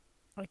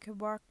I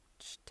could watch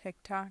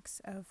TikToks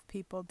of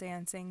people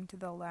dancing to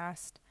the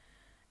last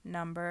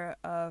number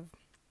of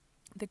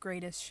The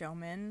Greatest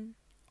Showman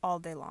all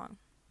day long.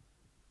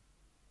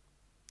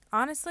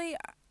 Honestly,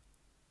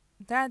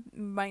 that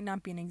might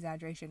not be an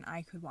exaggeration.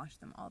 I could watch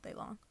them all day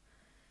long.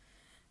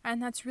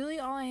 And that's really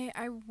all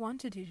I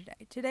want to do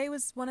today. Today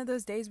was one of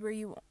those days where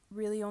you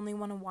really only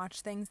want to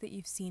watch things that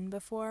you've seen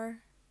before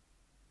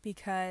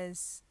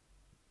because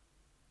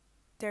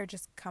they're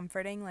just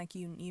comforting. Like,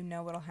 you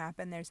know what'll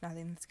happen. There's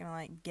nothing that's going to,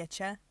 like, get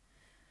you.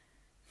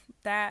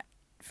 That,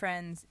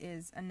 friends,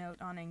 is a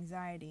note on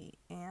anxiety.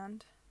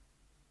 And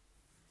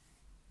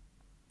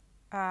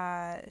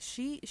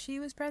she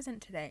was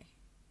present today.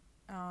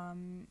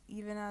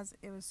 Even as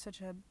it was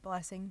such a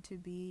blessing to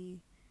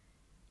be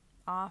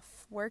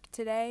off work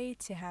today,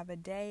 to have a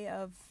day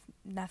of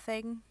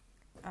nothing,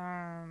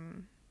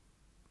 and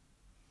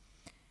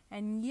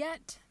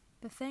yet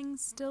the things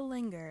still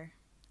linger,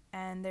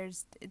 and I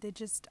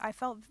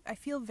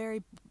feel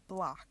very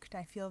blocked.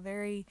 I feel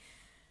very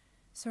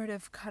sort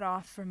of cut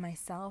off from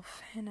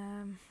myself in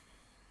a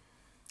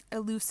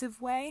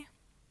elusive way.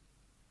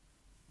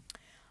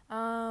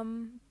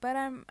 But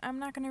I'm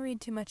not going to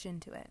read too much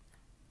into it.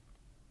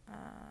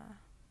 I'm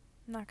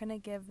not going to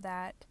give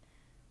that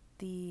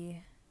the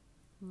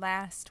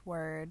last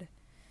word.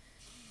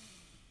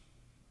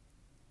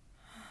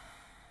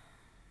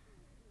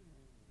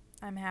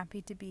 I'm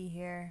happy to be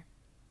here.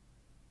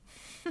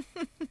 I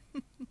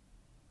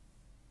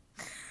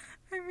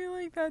feel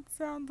like that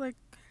sounds like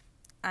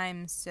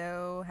I'm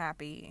so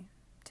happy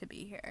to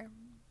be here.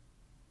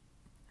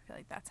 I feel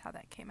like that's how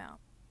that came out.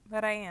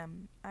 But I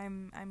am.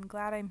 I'm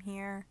glad I'm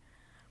here.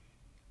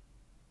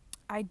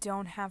 I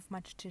don't have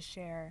much to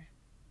share.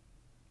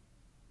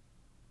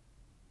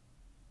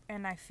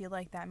 And I feel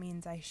like that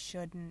means I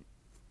shouldn't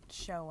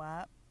show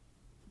up.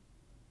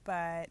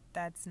 But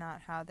that's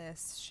not how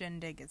this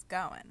shindig is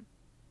going.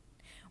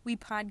 We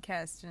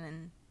podcast,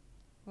 and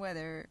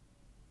whether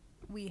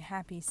we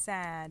happy,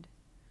 sad,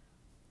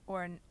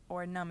 or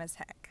numb as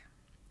heck.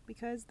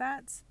 Because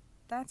that's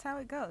how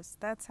it goes.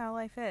 That's how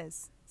life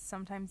is.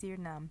 Sometimes you're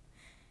numb.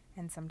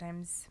 And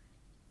sometimes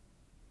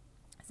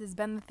this has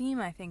been the theme,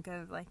 I think,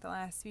 of like the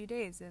last few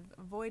days, of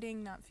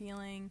avoiding, not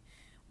feeling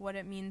what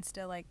it means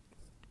to like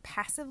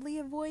passively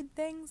avoid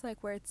things, like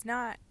where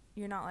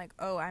you're not like,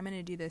 oh, I'm going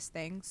to do this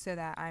thing so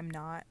that I'm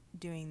not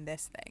doing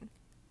this thing.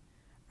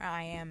 Or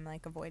I am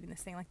like avoiding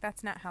this thing. Like,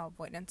 that's not how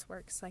avoidance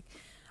works. Like,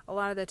 a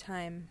lot of the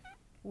time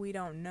we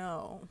don't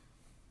know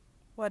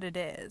what it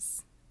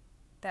is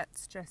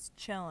that's just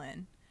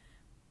chilling,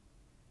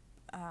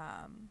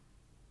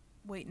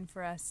 waiting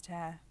for us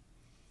to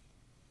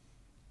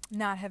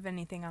not have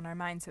anything on our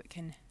mind so it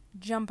can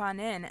jump on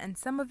in. And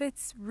some of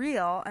it's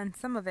real and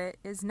some of it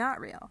is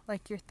not real.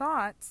 Like, your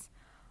thoughts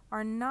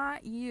are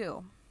not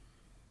you.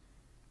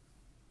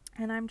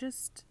 And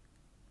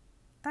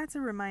that's a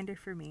reminder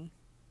for me.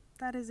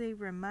 That is a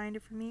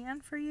reminder for me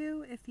and for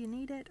you, if you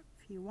need it,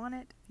 if you want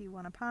it, if you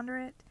want to ponder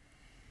it.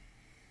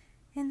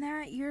 And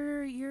that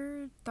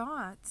your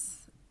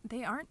thoughts,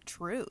 they aren't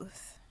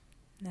truth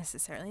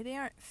necessarily. They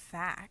aren't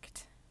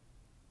fact.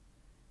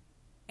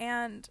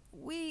 And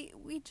we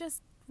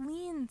just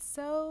lean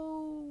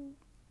so...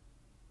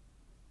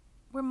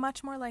 We're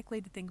much more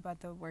likely to think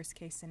about the worst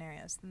case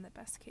scenarios than the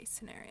best case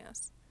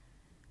scenarios.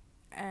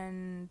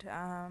 And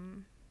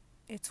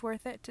it's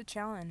worth it to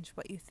challenge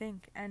what you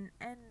think. And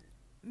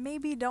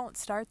maybe don't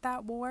start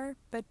that war,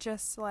 but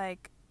just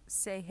like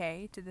say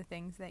hey to the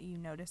things that you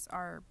notice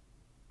are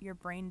your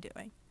brain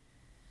doing.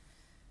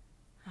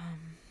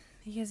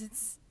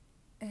 Because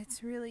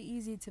it's really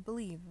easy to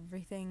believe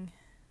everything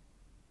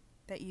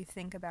that you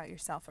think about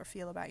yourself or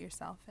feel about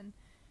yourself. And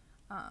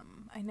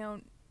I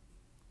know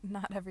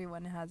not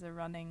everyone has a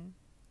running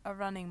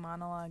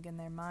monologue in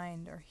their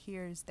mind or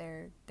hears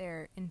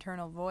their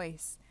internal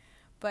voice.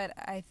 But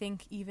I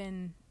think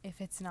even if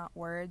it's not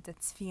words,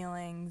 it's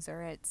feelings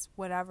or it's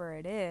whatever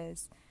it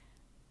is,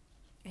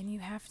 and you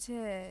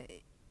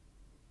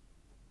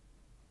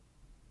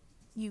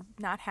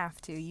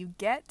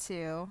get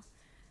to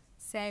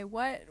say,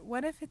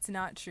 what if it's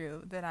not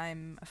true that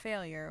I'm a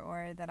failure,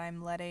 or that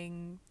I'm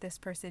letting this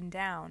person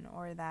down,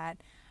 or that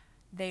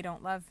they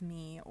don't love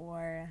me,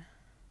 or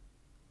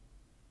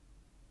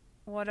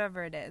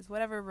whatever it is,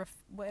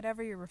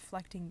 whatever you're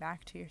reflecting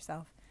back to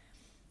yourself,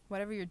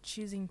 whatever you're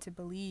choosing to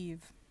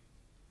believe,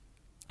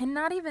 and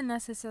not even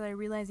necessarily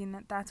realizing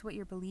that that's what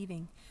you're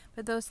believing,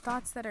 but those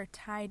thoughts that are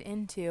tied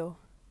into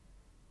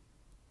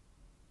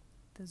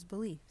those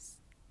beliefs.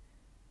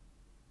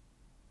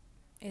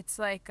 It's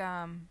like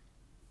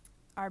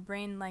our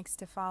brain likes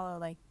to follow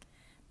like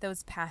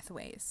those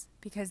pathways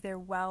because they're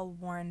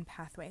well-worn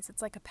pathways.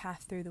 It's like a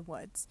path through the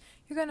woods.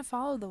 You're going to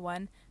follow the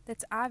one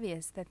that's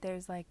obvious, that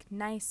there's like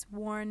nice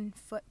worn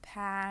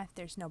footpath,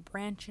 there's no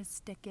branches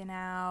sticking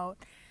out,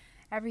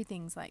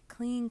 everything's like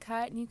clean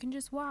cut and you can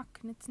just walk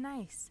and it's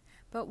nice.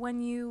 But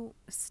when you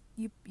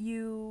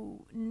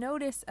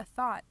notice a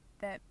thought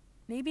that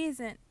maybe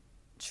isn't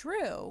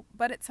true,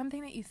 but it's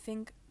something that you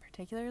think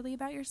particularly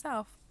about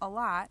yourself a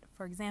lot.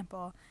 For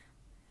example,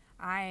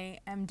 I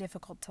am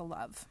difficult to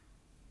love,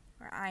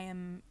 or I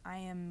am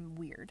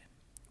weird,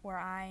 or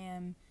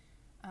I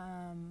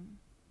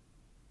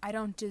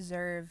don't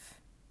deserve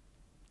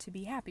to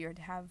be happy or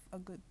to have a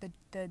good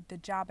the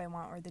job I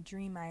want or the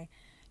dream I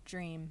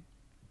dream.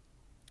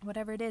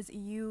 Whatever it is,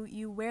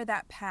 you wear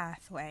that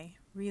pathway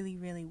really,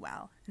 really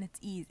well, and it's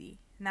easy,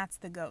 and that's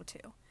the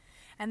go-to.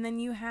 And then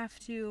you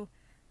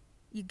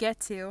get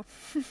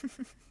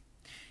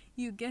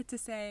to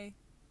say,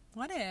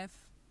 what if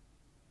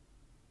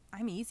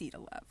I'm easy to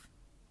love?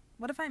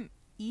 What if I'm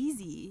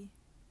easy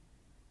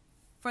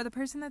for the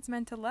person that's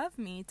meant to love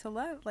me to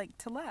love?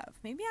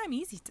 Maybe I'm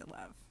easy to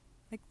love.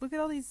 Like, look at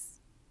all these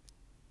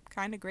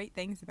kind of great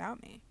things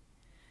about me.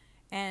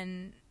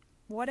 And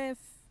what if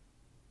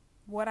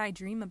what I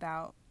dream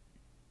about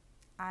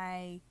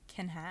I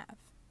can have,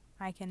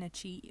 I can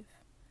achieve?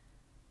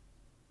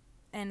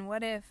 And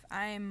what if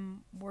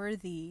I'm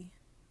worthy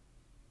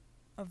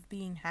of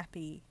being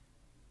happy,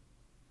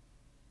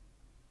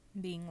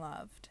 being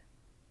loved,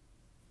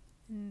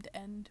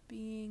 and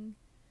being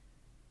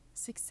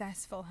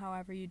successful,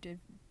 however you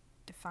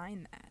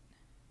define that?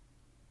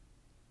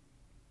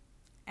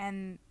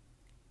 And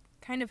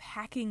kind of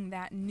hacking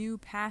that new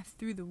path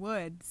through the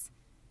woods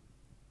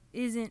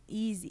isn't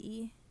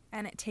easy,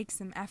 and it takes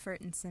some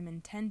effort and some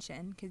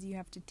intention, because you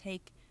have to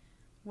take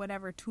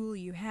whatever tool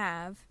you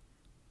have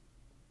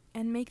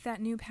and make that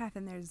new path.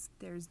 And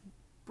there's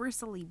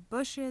bristly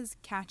bushes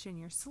catching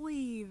your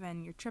sleeve,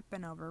 and you're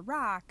tripping over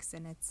rocks,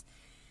 and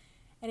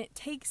it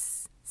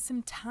takes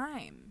some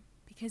time,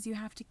 because you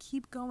have to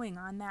keep going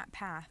on that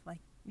path.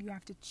 Like, you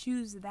have to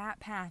choose that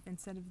path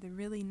instead of the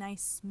really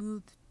nice,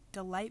 smooth,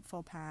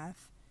 delightful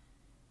path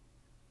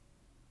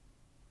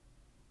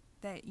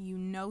that you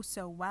know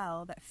so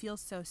well, that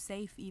feels so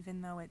safe,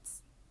 even though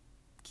it's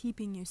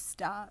keeping you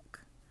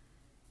stuck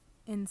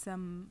in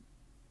some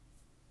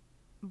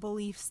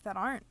beliefs that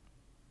aren't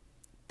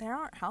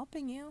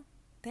helping you.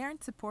 They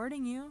aren't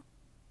supporting you.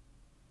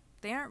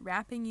 They aren't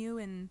wrapping you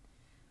in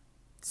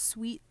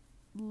sweet,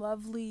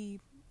 lovely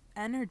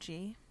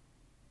energy.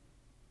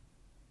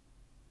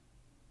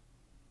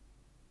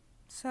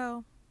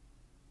 So,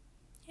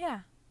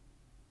 yeah.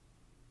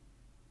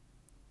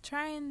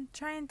 Try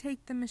and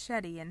take the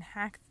machete and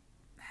hack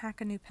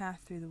a new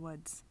path through the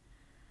woods.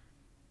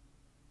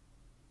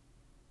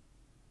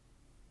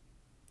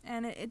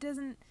 And it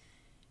doesn't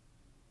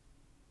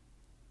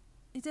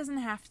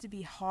have to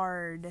be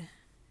hard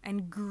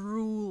and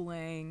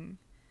grueling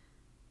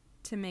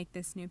to make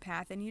this new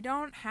path, and you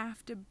don't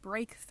have to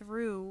break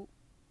through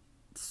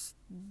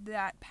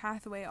that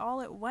pathway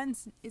all at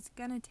once. It's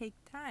going to take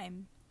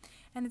time,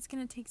 and it's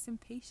going to take some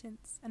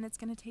patience, and it's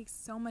going to take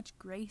so much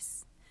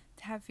grace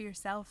to have for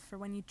yourself for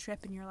when you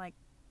trip and you're like,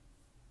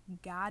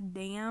 God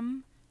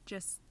damn,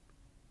 just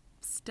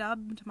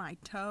stubbed my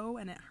toe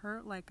and it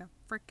hurt like a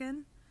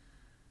frickin'.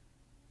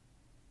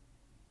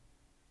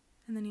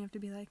 And then you have to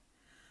be like,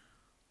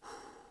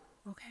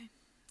 okay,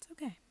 it's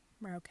okay,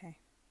 we're okay.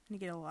 And you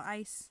get a little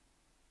ice.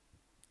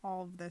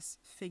 All of this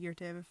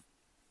figurative,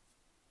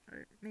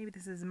 or maybe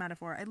this is a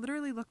metaphor. I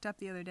literally looked up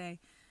the other day,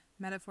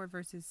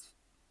 metaphorical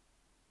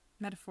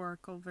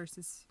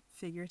versus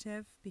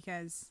figurative,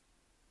 because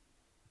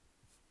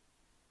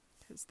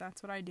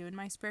that's what I do in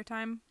my spare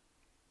time.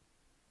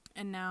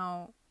 And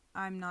now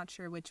I'm not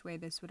sure which way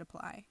this would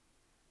apply.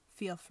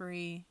 Feel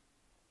free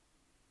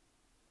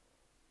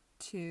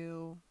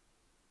to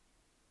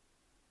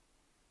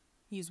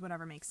use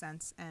whatever makes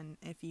sense, and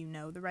if you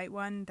know the right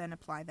one, then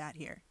apply that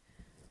here.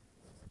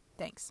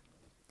 Thanks.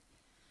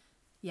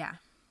 Yeah.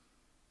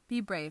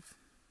 Be brave.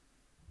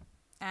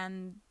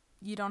 And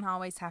you don't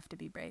always have to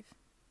be brave.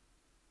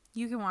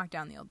 You can walk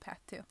down the old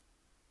path too.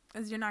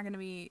 Because you're not going to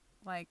be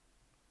like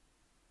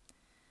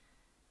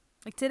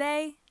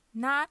today,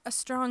 not a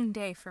strong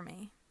day for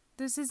me.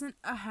 This isn't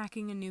a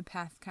hacking a new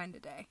path kind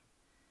of day.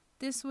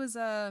 This was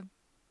a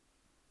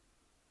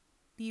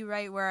be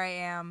right where I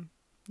am.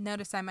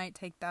 Notice I might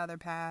take the other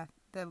path,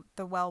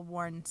 the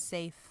well-worn,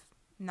 safe,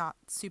 not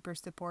super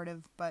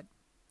supportive, but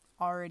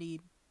already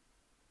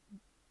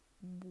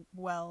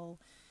well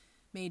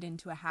made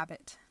into a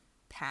habit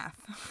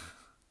path.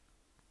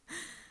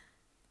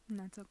 And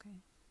that's okay.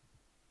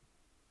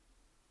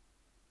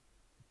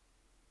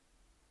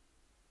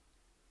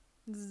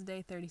 This is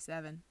day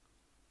 37.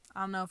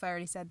 I don't know if I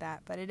already said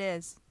that, but it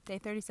is. Day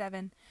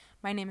 37.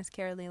 My name is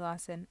Carolee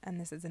Lawson, and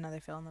this is another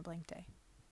Fill in the Blank Day.